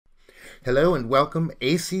Hello and welcome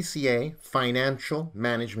ACCA Financial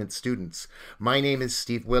Management students. My name is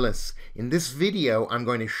Steve Willis. In this video, I'm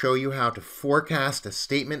going to show you how to forecast a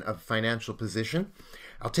statement of financial position.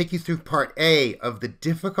 I'll take you through part A of the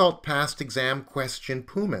difficult past exam question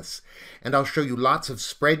Pumice, and I'll show you lots of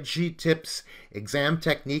spreadsheet tips, exam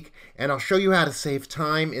technique, and I'll show you how to save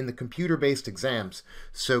time in the computer-based exams.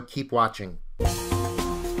 So keep watching.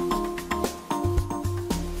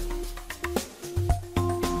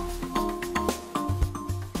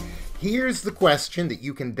 Here's the question that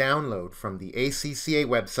you can download from the ACCA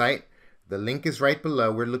website. The link is right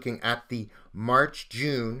below. We're looking at the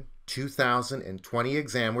March-June 2020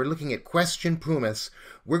 exam. We're looking at question Pumice.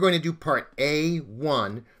 We're going to do part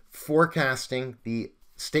A1, forecasting the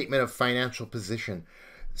statement of financial position.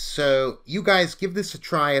 So you guys give this a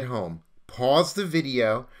try at home. Pause the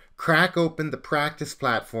video, crack open the practice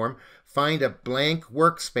platform, find a blank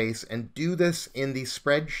workspace, and do this in the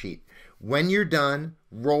spreadsheet. When you're done,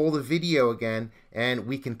 roll the video again, and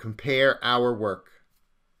we can compare our work.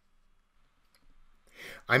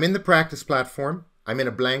 I'm in the practice platform. I'm in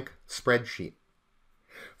a blank spreadsheet.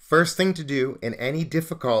 First thing to do in any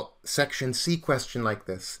difficult Section C question like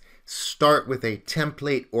this, start with a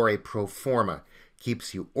template or a pro forma.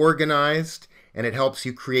 Keeps you organized, and it helps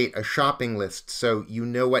you create a shopping list so you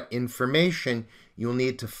know what information you'll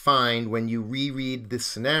need to find when you reread this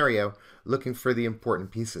scenario looking for the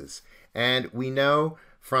important pieces. And we know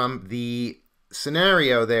from the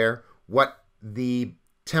scenario there what the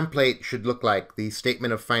template should look like, the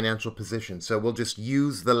statement of financial position. So we'll just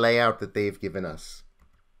use the layout that they've given us.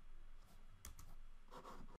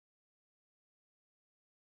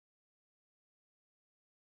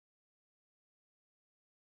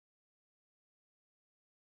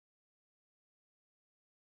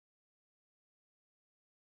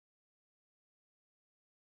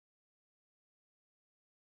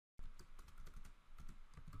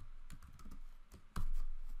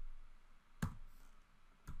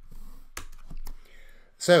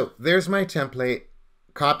 So there's my template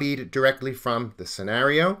copied directly from the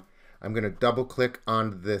scenario. I'm going to double click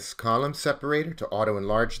on this column separator to auto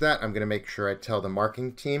enlarge that. I'm going to make sure I tell the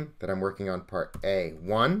marking team that I'm working on part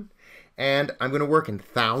A1. And I'm going to work in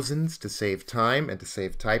thousands to save time and to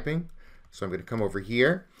save typing. So I'm going to come over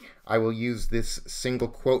here. I will use this single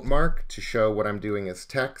quote mark to show what I'm doing as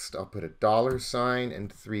text. I'll put a $sign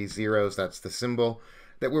and 3 zeros. That's the symbol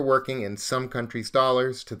that we're working in some countries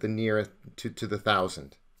dollars to the nearest to the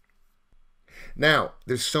thousand. Now,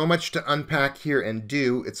 there's so much to unpack here and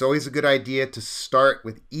do. It's always a good idea to start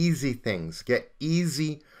with easy things. Get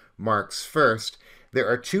easy marks first. There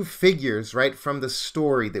are two figures right from the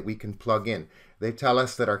story that we can plug in. They tell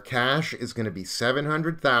us that our cash is going to be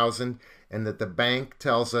 $700,000 and that the bank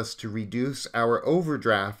tells us to reduce our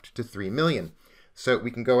overdraft to $3 million. So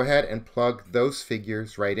we can go ahead and plug those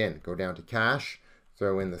figures right in. Go down to cash.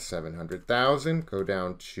 Throw in the 700,000, go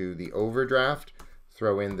down to the overdraft,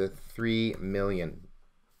 throw in the 3 million.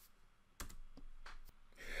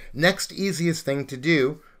 Next easiest thing to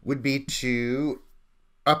do would be to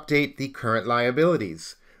update the current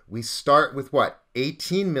liabilities. We start with what?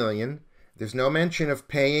 18 million. There's no mention of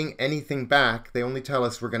paying anything back. They only tell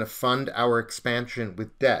us we're going to fund our expansion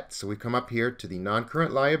with debt. So we come up here to the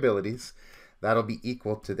non-current liabilities. That'll be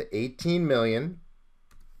equal to the 18 million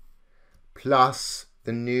plus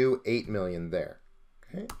the new 8 million there.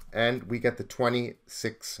 Okay? And we get the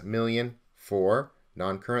 26 million for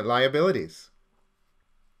non-current liabilities.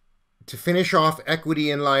 To finish off equity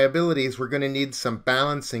and liabilities, we're going to need some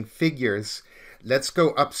balancing figures. Let's go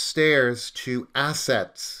upstairs to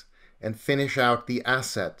assets and finish out the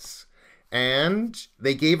assets. And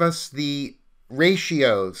they gave us the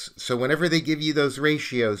ratios. So whenever they give you those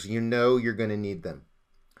ratios, you know you're going to need them.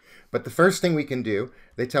 But the first thing we can do,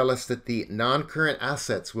 they tell us that the non-current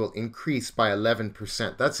assets will increase by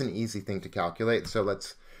 11%. That's an easy thing to calculate. So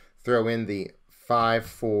let's throw in the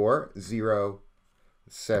 54070.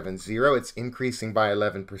 It's increasing by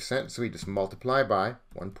 11%. So we just multiply by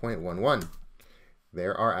 1.11.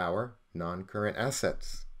 There are our non-current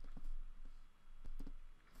assets.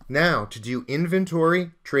 Now, to do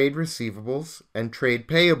inventory, trade receivables, and trade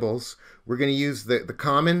payables, we're going to use the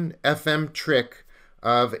common FM trick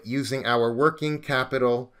of using our working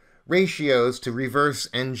capital ratios to reverse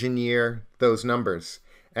engineer those numbers.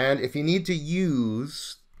 And if you need to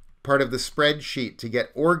use part of the spreadsheet to get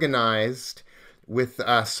organized with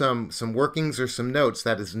some workings or some notes,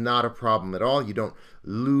 that is not a problem at all. You don't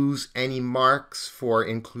lose any marks for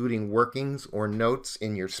including workings or notes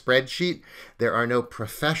in your spreadsheet. There are no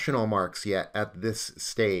professional marks yet at this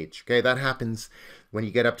stage. Okay, that happens when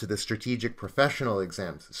you get up to the strategic professional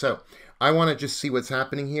exams. So I want to just see what's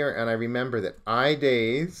happening here, and I remember that I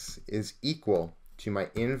days is equal to my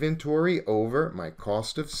inventory over my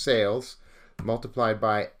cost of sales multiplied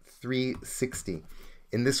by 360.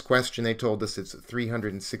 In this question, they told us it's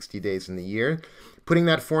 360 days in the year. Putting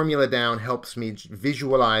that formula down helps me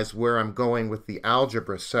visualize where I'm going with the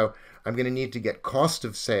algebra. So I'm going to need to get cost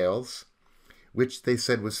of sales, which they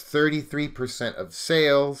said was 33% of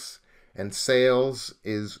sales, and sales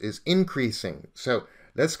is increasing. So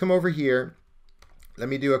let's come over here. Let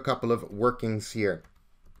me do a couple of workings here.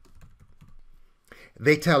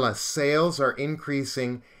 They tell us sales are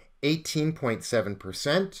increasing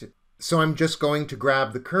 18.7%. So I'm just going to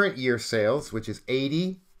grab the current year sales, which is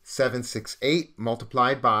 80,768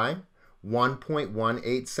 multiplied by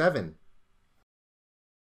 1.187.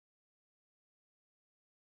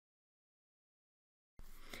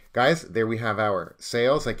 Guys, there we have our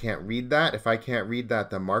sales. I can't read that. If I can't read that,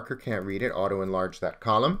 the marker can't read it. Auto enlarge that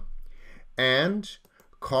column. And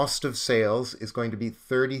cost of sales is going to be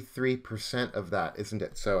 33% of that, isn't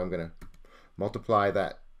it? So I'm going to multiply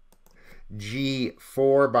that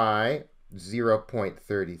G4 by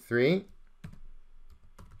 0.33.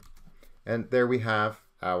 And there we have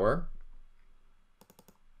our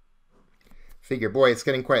figure. Boy, it's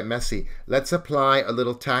getting quite messy. Let's apply a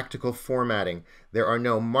little tactical formatting. There are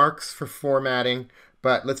no marks for formatting,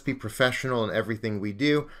 but let's be professional in everything we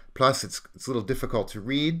do. Plus, it's a little difficult to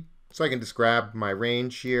read, so I can just grab my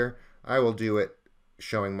range here. I will do it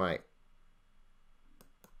showing my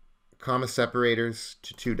comma separators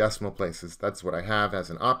to 2 decimal places. That's what I have as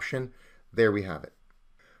an option. There we have it.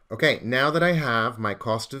 Okay, now that I have my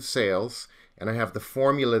cost of sales and I have the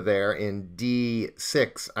formula there in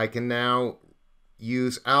D6, I can now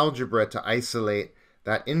use algebra to isolate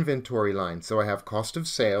that inventory line. So I have cost of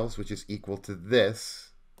sales, which is equal to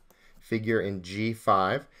this figure in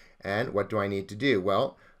G5. And what do I need to do?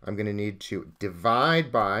 Well, I'm going to need to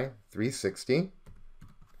divide by 360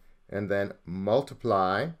 and then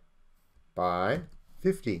multiply by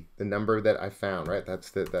 50, the number that I found, right? That's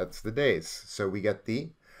the days. So we get the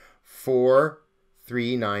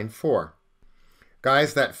 4394.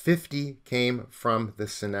 Guys, that 50 came from the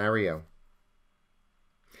scenario.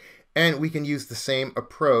 And we can use the same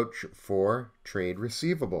approach for trade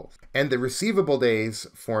receivables. And the receivable days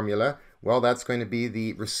formula, well, that's going to be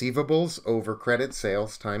the receivables over credit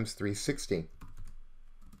sales times 360.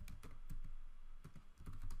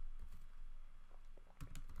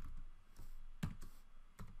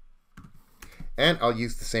 And I'll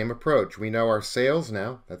use the same approach. We know our sales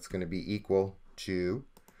now. That's going to be equal to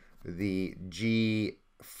the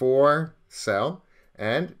G4 cell.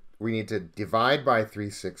 And we need to divide by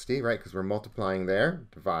 360, right? Because we're multiplying there.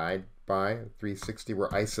 Divide by 360. We're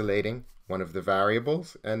isolating one of the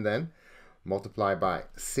variables. And then multiply by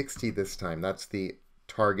 60 this time. That's the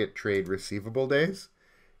target trade receivable days.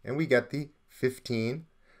 And we get the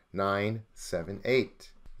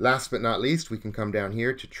 15,978. Last but not least, we can come down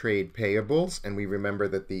here to trade payables, and we remember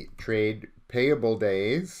that the trade payable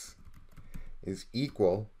days is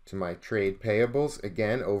equal to my trade payables,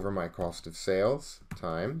 again, over my cost of sales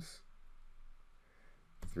times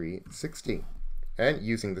 360. And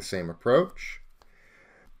using the same approach,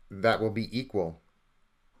 that will be equal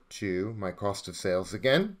to my cost of sales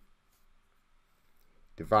again,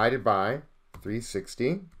 divided by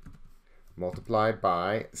 360, multiplied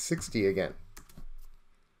by 60 again.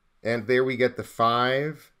 And there we get the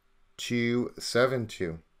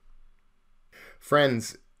 5272.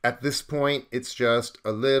 Friends, at this point, it's just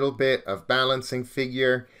a little bit of balancing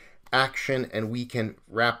figure action, and we can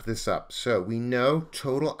wrap this up. So we know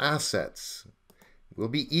total assets will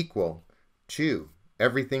be equal to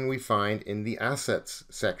everything we find in the assets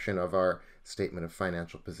section of our statement of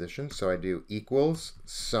financial position. So I do equals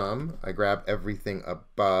sum. I grab everything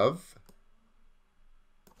above.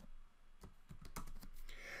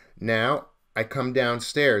 Now, I come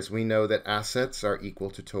downstairs. We know that assets are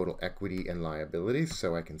equal to total equity and liabilities,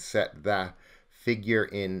 so I can set that figure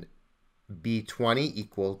in B20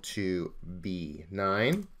 equal to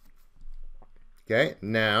B9. Okay,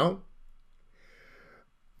 now,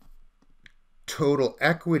 total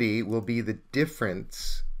equity will be the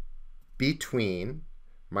difference between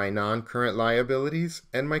my non-current liabilities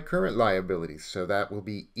and my current liabilities. So that will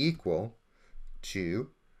be equal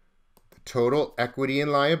to total equity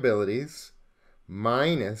and liabilities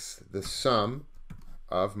minus the sum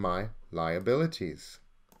of my liabilities.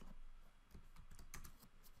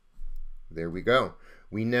 There we go.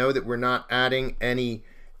 We know that we're not adding any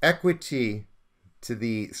equity to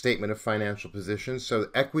the statement of financial position,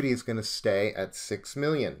 so equity is going to stay at 6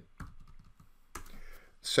 million.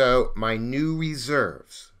 So my new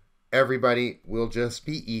reserves, everybody, will just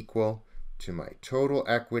be equal to my total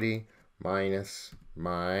equity minus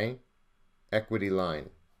my equity line.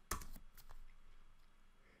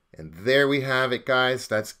 And there we have it, guys.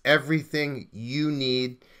 That's everything you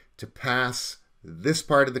need to pass this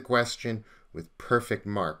part of the question with perfect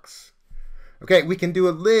marks. Okay, we can do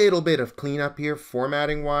a little bit of cleanup here,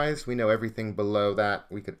 formatting wise. We know everything below that.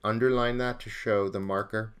 We could underline that to show the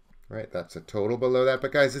marker, right? That's a total below that.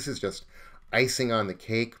 But guys, this is just icing on the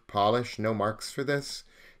cake, polish, no marks for this.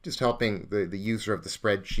 Just helping the user of the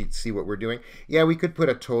spreadsheet see what we're doing. Yeah, we could put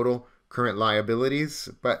a total current liabilities,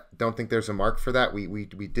 but don't think there's a mark for that. We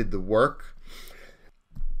did the work.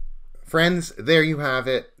 Friends, there you have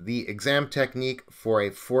it, the exam technique for a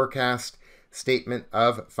forecast statement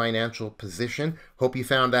of financial position. Hope you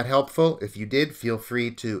found that helpful. If you did, feel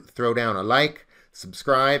free to throw down a like,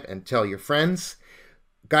 subscribe, and tell your friends.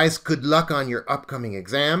 Guys, good luck on your upcoming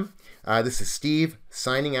exam. This is Steve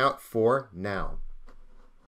signing out for now.